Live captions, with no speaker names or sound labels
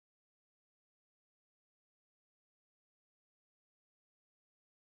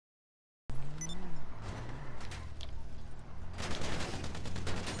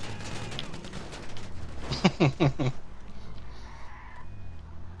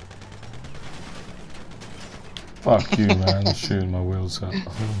Fuck you, man. Shooting my wheels out.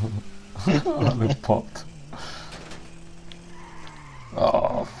 I look popped.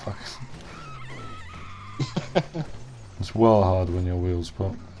 Oh, fuck. It's well hard when your wheels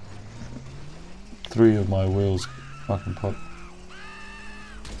pop. 3 of my wheels fucking pop.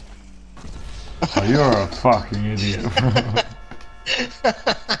 Oh, you're a fucking idiot.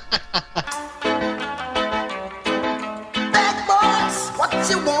 Bad boys, what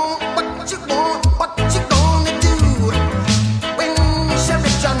you want, what you want, what you gonna do when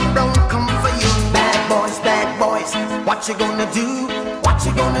Sheriff John Brown come for you? Bad boys, what you gonna do? What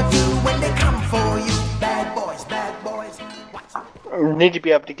you gonna do when they come for you? Bad boys, what you... Need to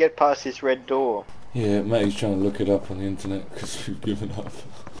be able to get past this red door. Yeah, Matty's trying to look it up on the internet because we've given up.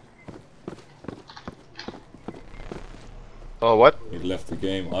 Oh, what? He left the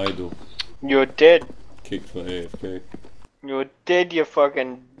game idle. You're dead. Kicked for AFK. You're dead, you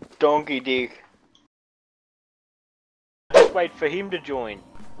fucking donkey dick. Just wait for him to join.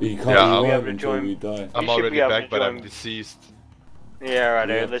 He can't Yeah, revive I'll be until able to we die. I'm You should already be able back, to but I'm join. deceased. Yeah, right.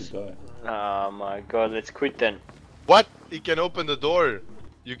 We have Let's. to die. Oh my god, let's quit then. What? He can open the door.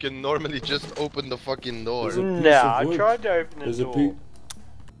 You can normally just open the fucking door. There's a piece No, of I wood. tried to open the There's a door. piece.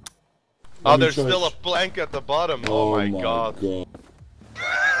 Oh, there's still a plank at the bottom. Oh, my god.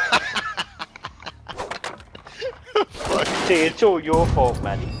 Fuck. See, it's all your fault,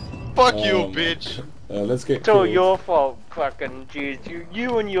 Manny. Fuck you, bitch. Let's get It's all killed. your fault, fucking jeez.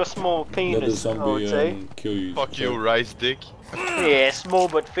 You and your small Let the penis, I would say. zombie kill you. Fuck you, rice dick. Yeah, small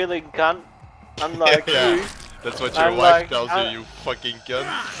but filling cunt. Unlike Yeah. you. That's what your I'm wife like- tells I'm- you, you fucking cunt.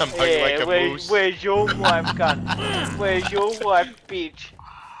 I'm Yeah, like a moose. where's your wife, cunt? Where's your wife, bitch?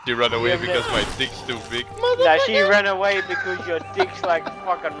 She run away Yeah, because my dick's too big. Nah, she ran away because your dick's like a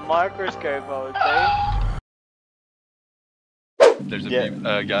fucking microscope, I would say. There's a Yeah.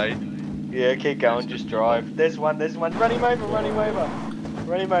 guy. Yeah, keep going, just drive. There's one. Run him over, run him over.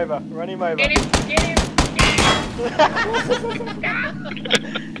 Run him over, run him over. Get him! Get him!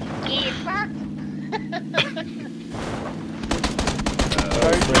 Get fucked!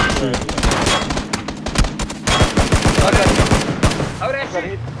 How would I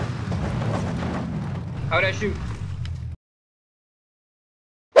shoot? How would I shoot?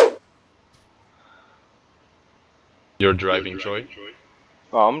 You're driving, Troy.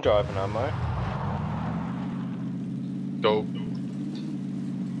 Oh, I'm driving, am I? Go.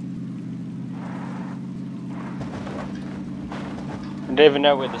 I don't even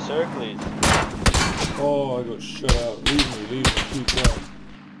know where the circle is. Oh, I got shot out. Leave me, keep going.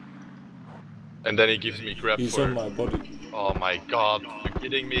 And then he gives me crap He's for... on my body, Oh my god, you're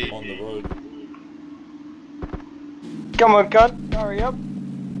kidding me? on the road. Come on, cunt, hurry up.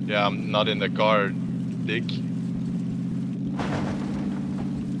 Yeah, I'm not in the car, dick.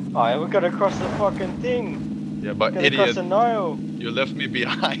 Oh, yeah, we gotta cross the fucking thing. Yeah, but Gotta cross idiot, the Nile. you left me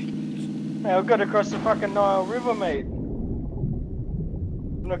behind. Yeah, we gotta cross the fucking Nile River, mate.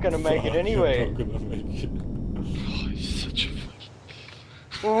 I'm not gonna make it Fuck, anyway. You're not gonna make it. Oh, you're such a fucking...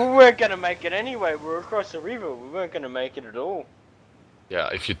 Well, we weren't gonna make it anyway. We were across the river. We weren't gonna make it at all. Yeah,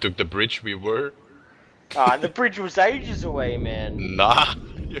 if you took the bridge, we were. Ah, the bridge was ages away, man. Nah,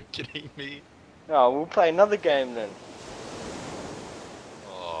 you're kidding me. Oh, we'll play another game then.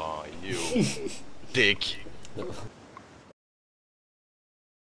 Oh, you dick.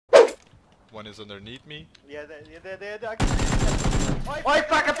 One is underneath me. Yeah, there. Oi,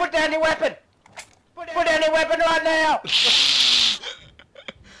 fucker, put down your weapon! Put down your weapon right now!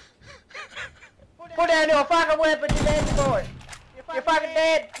 Put down your fucking weapon, you nasty boy! You're fucking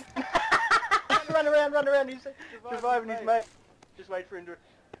dead! Run around, he's surviving his mate. Just wait for him to...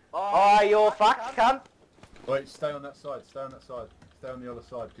 Oh, you're fucked, cunt! Wait, stay on that side, stay on the other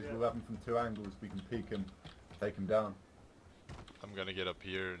side, because we'll have him from 2 angles, we can peek him, take him down. I'm gonna get up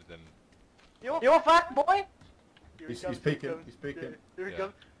here, then... You're fucked, boy! He's peeking. Here he Yeah.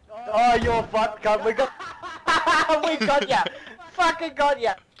 comes. Oh, you're fucked, cunt, we got... we got ya! Fucking got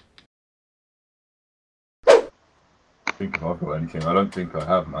ya! I think if I've got anything, I don't think I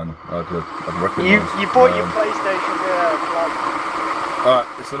have, man. I'd recognise. You bought your PlayStation plug. Alright,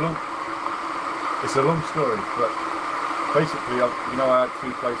 it's a long story, but basically, I had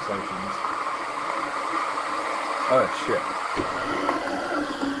 2 PlayStations. Oh shit.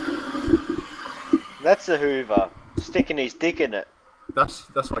 That's the Hoover, sticking his dick in it. That's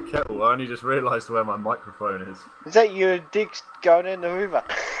my kettle, I only just realised where my microphone is. Is that your dick's going in the Hoover?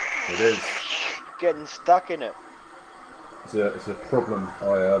 It is. Getting stuck in it. It's a problem.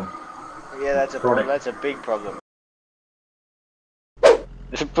 Yeah, that's a Chronic. problem. That's a big problem.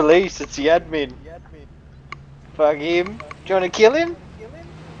 The police, it's the admin. Fuck him. Do you wanna kill him?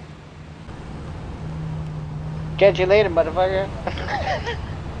 Catch you later, motherfucker.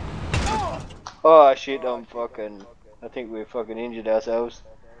 Oh shit, I think we fucking injured ourselves.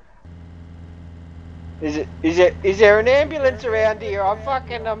 Is there an ambulance around here? I'm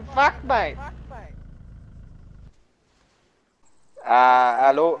fucked, mate.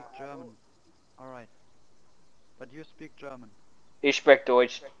 Hallo? German. Alright. But you speak German. Ich spreche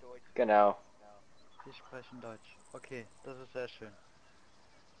Deutsch. Genau. Sie sprechen Deutsch. Okay, das ist sehr schön.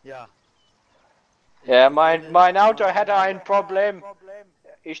 Ja. Ja, mein Auto hatte ein Problem.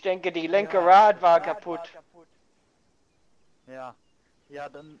 Ich denke, die linke Rad war kaputt. Ja. Ja,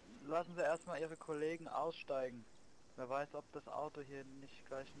 dann lassen Sie erstmal Ihre Kollegen aussteigen. Wer weiß, ob das Auto hier nicht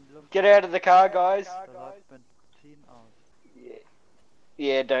gleich in die Luft... Get out of the car, guys. Da läuft Benzin aus.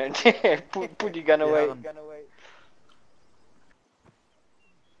 Yeah, don't. put your gun away.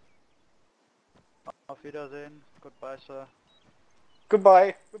 Auf Wiedersehen. Goodbye, sir.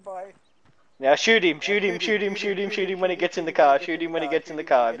 Goodbye. Now shoot him when he gets in the car. Shoot him when he gets in the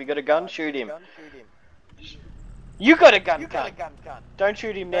car. If you got a gun, shoot him. You got a gun, cunt. Don't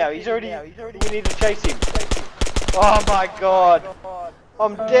shoot him now. He's already. We need to chase him. Oh my god.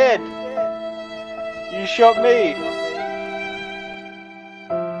 I'm dead. You shot me.